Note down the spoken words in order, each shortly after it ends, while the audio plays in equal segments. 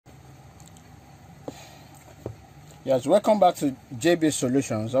Yes, welcome back to JB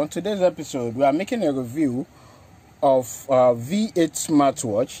Solutions. On today's episode, we are making a review of V8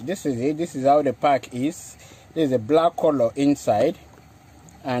 smartwatch. This is it. This is how the pack is. There is a black color inside,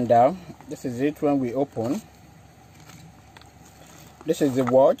 and this is it when we open. This is the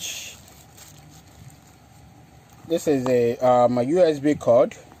watch. This is a USB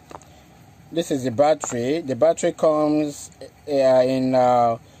cord. This is the battery. The battery comes in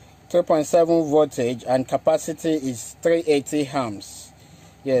 3.7 voltage and capacity is 380 amps.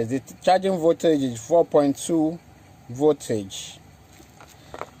 Yes, the charging voltage is 4.2 voltage.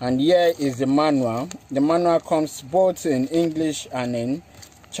 And here is the manual. The manual comes both in English and in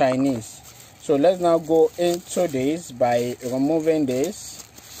Chinese. So let's now go into this by removing this.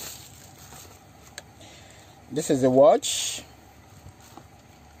 This is the watch.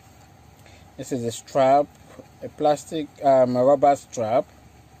 This is a strap, a plastic rubber strap.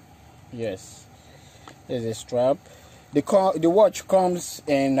 Yes, there's a strap. The watch comes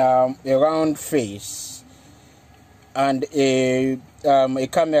in a round face and a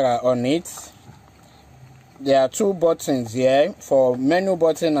camera on it. There are two buttons here for menu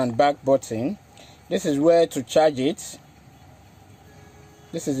button and back button. This is where to charge it.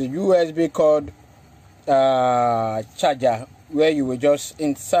 This is a USB cord charger where you will just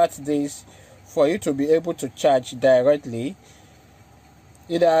insert this for you to be able to charge directly.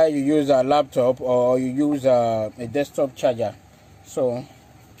 Either you use a laptop or you use a desktop charger. So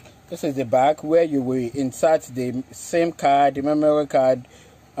this is the back where you will insert the SIM card, the memory card,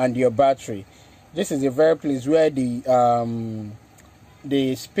 and your battery. This is the very place where the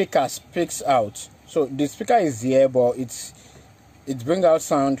speaker speaks out. So the speaker is here, but it brings out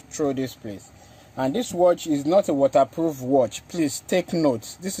sound through this place. And this watch is not a waterproof watch. Please take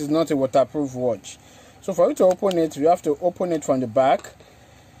note. This is not a waterproof watch. So for you to open it, you have to open it from the back.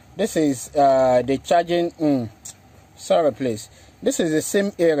 This is the charging. Sorry, please. This is the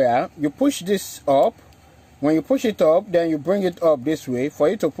same area. You push this up. When you push it up, then you bring it up this way for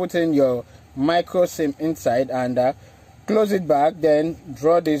you to put in your micro SIM inside and close it back. Then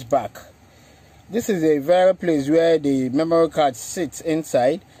draw this back. This is a very place where the memory card sits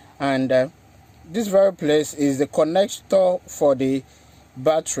inside, and this very place is the connector for the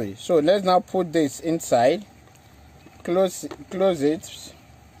battery. So let's now put this inside. Close it.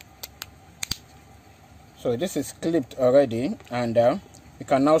 So this is clipped already, and you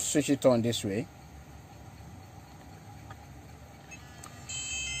can now switch it on this way.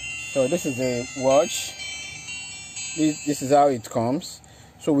 So this is the watch. This is how it comes.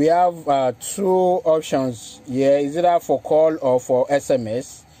 So we have two options here. Is either for call or for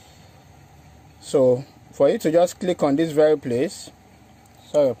SMS. So for you to just click on this very place.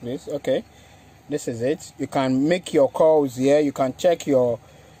 Sorry, please. Okay, this is it. You can make your calls here. You can check your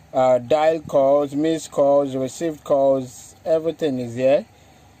dial calls, missed calls, received calls. Everything is here.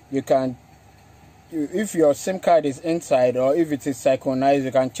 You can, if your SIM card is inside or if it is synchronized,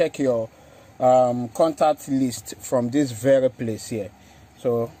 you can check your contact list from this very place here.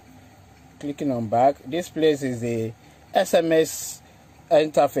 So clicking on back, this place is the SMS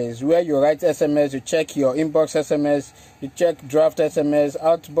interface where you write SMS, you check your inbox SMS, you check draft SMS,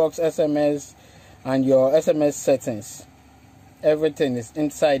 outbox SMS, and your SMS settings. Everything is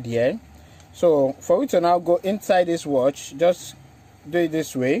inside here. So for you to now go inside this watch, just do it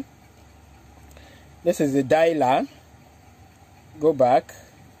this way. This is the dialer. Go back.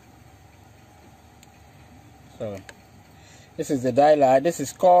 So this is the dialer. This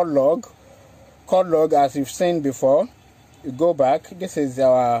is call log. Call log, as you've seen before. You go back. This is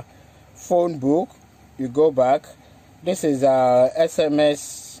our phone book. You go back. This is our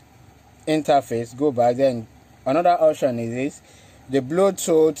SMS interface. Go back. Then another option is this: the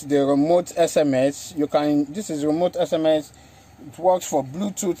Bluetooth, the remote SMS. You can. This is remote SMS. It works for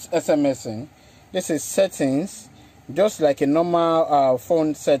Bluetooth SMSing. This is settings, just like a normal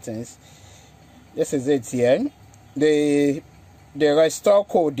phone settings. This is it here. The restore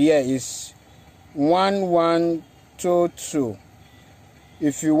code here is 1122.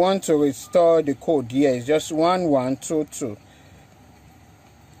 If you want to restore the code here, it's just 1122.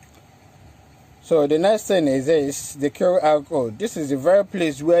 So the next thing is this, the QR code. This is the very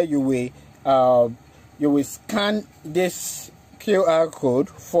place where you will scan this QR code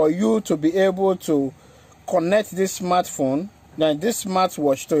for you to be able to connect this smartphone, then this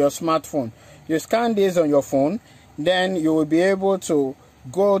smartwatch to your smartphone. You scan this on your phone, then you will be able to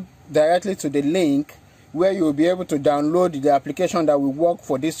go directly to the link where you will be able to download the application that will work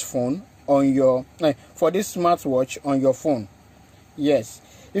for this phone on your for this smartwatch on your phone. Yes,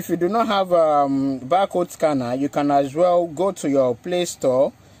 if you do not have barcode scanner, you can as well go to your Play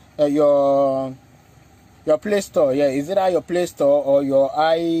Store, your your Play Store. Yeah, is either your Play Store or your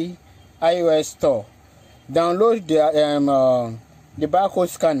iOS store. Download the barcode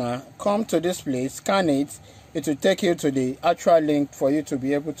scanner. Come to this place, scan it. It will take you to the actual link for you to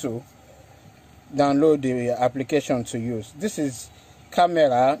be able to download the application to use. This is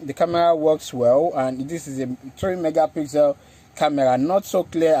camera. The camera works well, and this is a 3 megapixel camera. Not so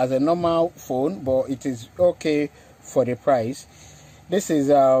clear as a normal phone, but it is okay for the price. This is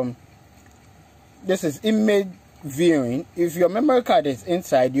image viewing. If your memory card is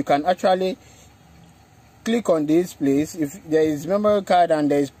inside, you can actually click on this place. If there is memory card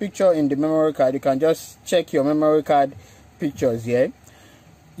and there is picture in the memory card, you can just check your memory card pictures here.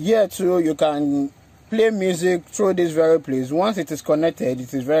 Here too, you can play music through this very place. Once it is connected,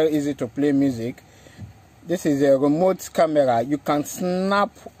 it is very easy to play music. This is a remote camera. You can snap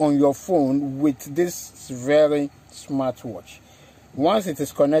on your phone with this very smartwatch. Once it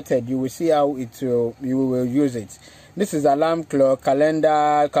is connected, you will see how you will use it. This is alarm clock,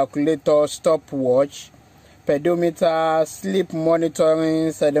 calendar, calculator, stopwatch, pedometer, sleep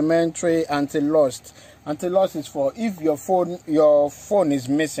monitoring, sedimentary, anti-lost. Anti-lost is for if your phone is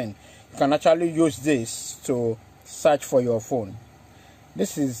missing. You can actually use this to search for your phone.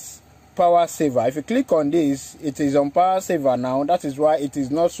 This is power saver. If you click on this, it is on power saver now. That is why it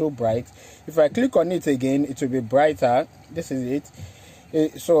is not so bright. If I click on it again, it will be brighter. This is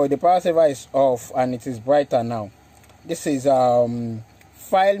it. So the power saver is off and it is brighter now. This is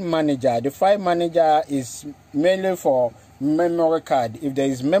file manager. The file manager is mainly for memory card. If there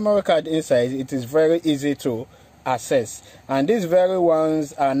is memory card inside, it is very easy to access, and these very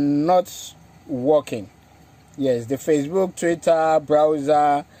ones are not working. Yes, the Facebook, Twitter,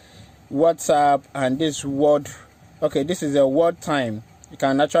 browser, WhatsApp, and this word. Okay, this is a word time. You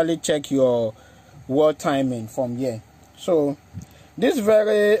can actually check your word timing from here. So this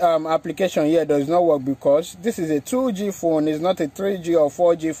very application here does not work because this is a 2G phone. It's not a 3G or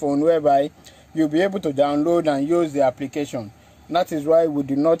 4G phone whereby you'll be able to download and use the application. That is why we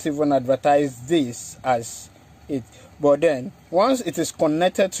do not even advertise this as it. But then once it is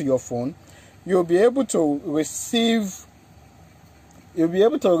connected to your phone, you'll be able to receive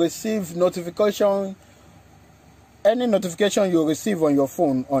notification, any notification you receive on your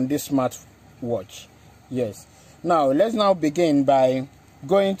phone on this smartwatch. Yes. Now let's now begin by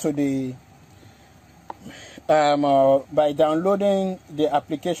going to the by downloading the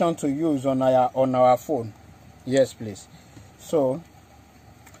application to use on our phone. Yes, please. So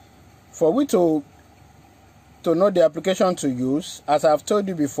for we to know the application to use, as I've told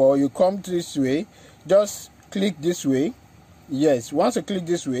you before, you come this way, just click this way. Yes, once you click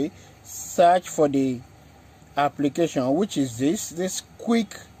this way, search for the application, which is this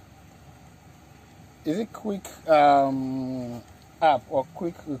quick, is it quick app or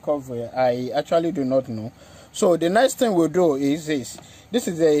quick recovery? I actually do not know. So the next thing we'll do is this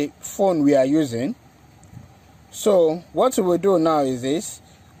is a phone we are using. So what we will do now is this: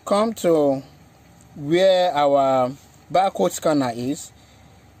 come to where our barcode scanner is,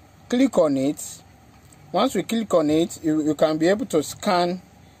 click on it. Once we click on it, you can be able to scan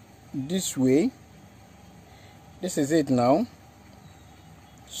this way. This is it now.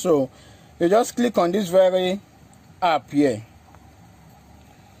 So you just click on this very app here.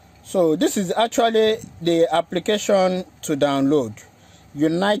 So this is actually the application to download,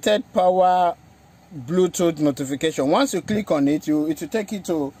 United Power Bluetooth notification. Once you click on it, it will take you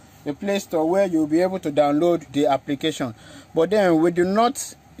to the Play Store where you'll be able to download the application. But then we do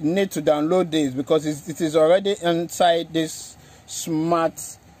not need to download this because it is already inside this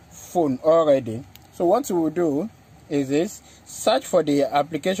smartphone already. So what we will do is this: search for the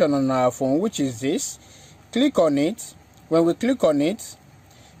application on our phone, which is this. Click on it. When we click on it,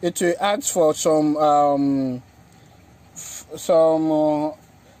 it will ask for some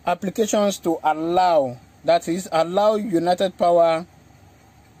applications to allow. That is, allow United Power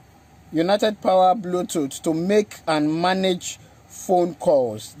Bluetooth to make and manage phone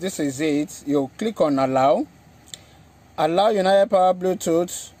calls. This is it. You click on allow United Power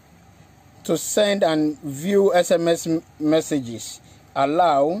Bluetooth to send and view SMS messages.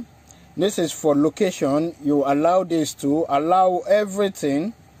 Allow. This is for location. You allow this to allow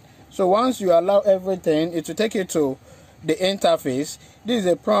everything. So once you allow everything, it will take you to the interface. This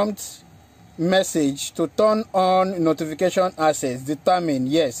is a prompt message to turn on notification access. Determine.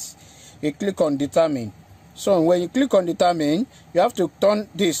 Yes, you click on determine. So when you click on determine, you have to turn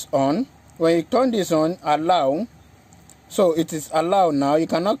this on. When you turn this on, allow. So it is allowed now. You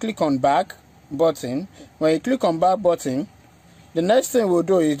cannot click on back button. When you click on back button, the next thing we'll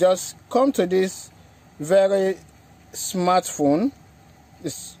do is just come to this very smartphone.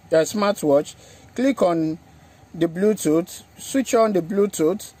 this smartwatch, click on the Bluetooth, switch on the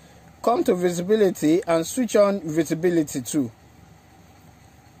Bluetooth, come to visibility and switch on visibility too.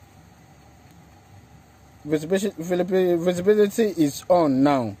 Visibility is on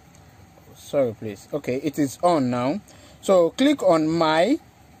now. Sorry please. Okay, it is on now. So click on my.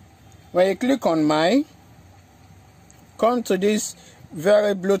 When you click on my, come to this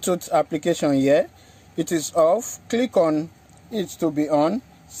very Bluetooth application here. It is off. Click on it to be on.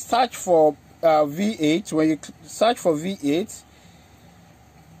 Search for V8. When you search for V8,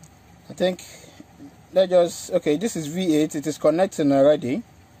 I think okay, this is V8. It is connecting already.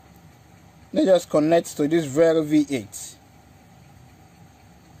 Let's just connect to this very V8.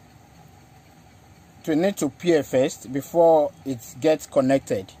 We need to pair first before it gets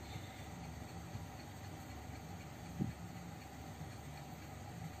connected.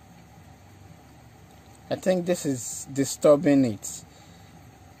 I think this is disturbing it.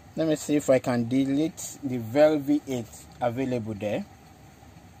 Let me see if I can delete the very V8 available there.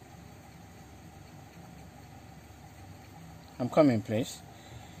 I'm coming, please.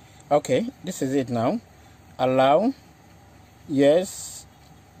 Okay, this is it now. Allow, yes,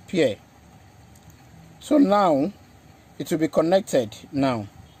 pair. So now it will be connected now.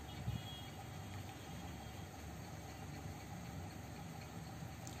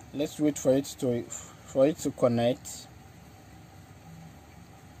 Let's wait for it to connect.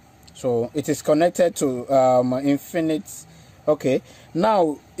 So it is connected to Infinite. Okay,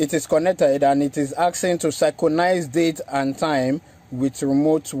 now it is connected and it is asking to synchronize date and time with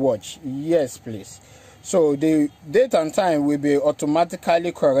remote watch. Yes please. So the date and time will be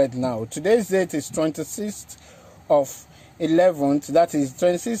automatically correct now. Today's date is 26th of 11th, that is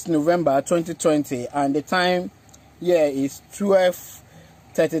 26th November 2020, and the time here is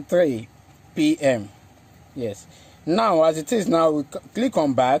 12:33 p.m. Yes. Now as it is now, we click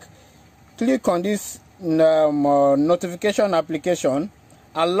on back, click on this notification application,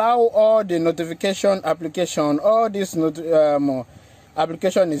 allow all the notification application, all this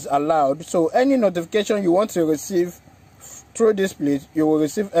application is allowed. So any notification you want to receive through this place, you will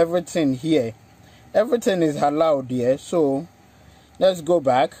receive everything here. Everything is allowed here. So let's go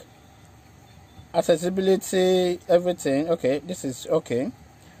back. Accessibility, everything. Okay, this is okay.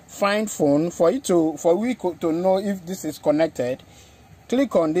 Find phone. For we to know if this is connected,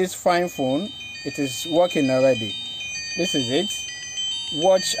 click on this find phone. It is working already. This is it.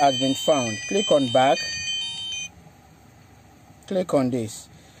 Watch has been found. Click on back. Click on this.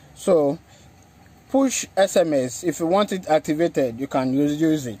 So push SMS. If you want it activated, you can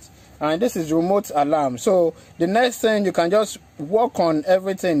use it. And this is remote alarm. So the next thing, you can just work on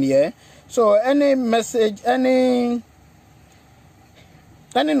everything here. So any message, any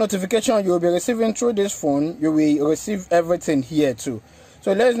notification you will be receiving through this phone, you will receive everything here too.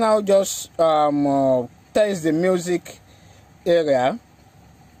 So let's now just test the music area.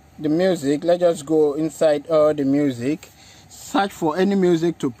 The music, let's just go inside all the music, search for any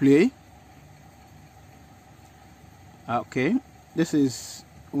music to play. Okay, this is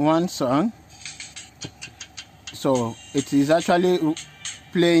one song, so it is actually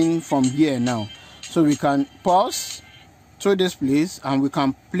playing from here now. So we can pause through this place and we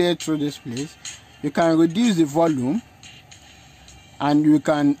can play through this place. You can reduce the volume and you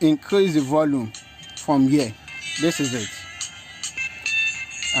can increase the volume from here. This is it,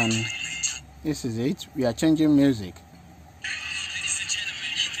 and this is it. We are changing music.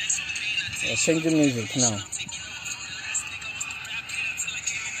 We are changing music now.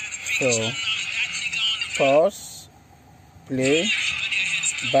 So pause, play,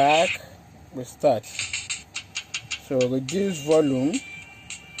 back, restart. So reduce volume,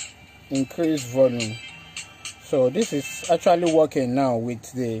 increase volume. So this is actually working now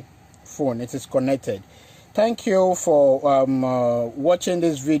with the phone. It is connected. Thank you for watching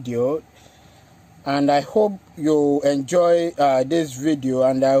this video, and I hope you enjoy this video,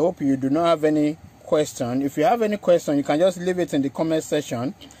 and I hope you do not have any question. If you have any question, you can just leave it in the comment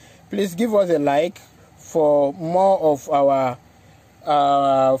section. Please give us a like for more of our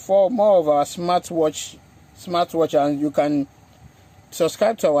smartwatch, and you can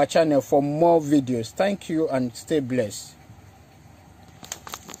subscribe to our channel for more videos. Thank you and stay blessed.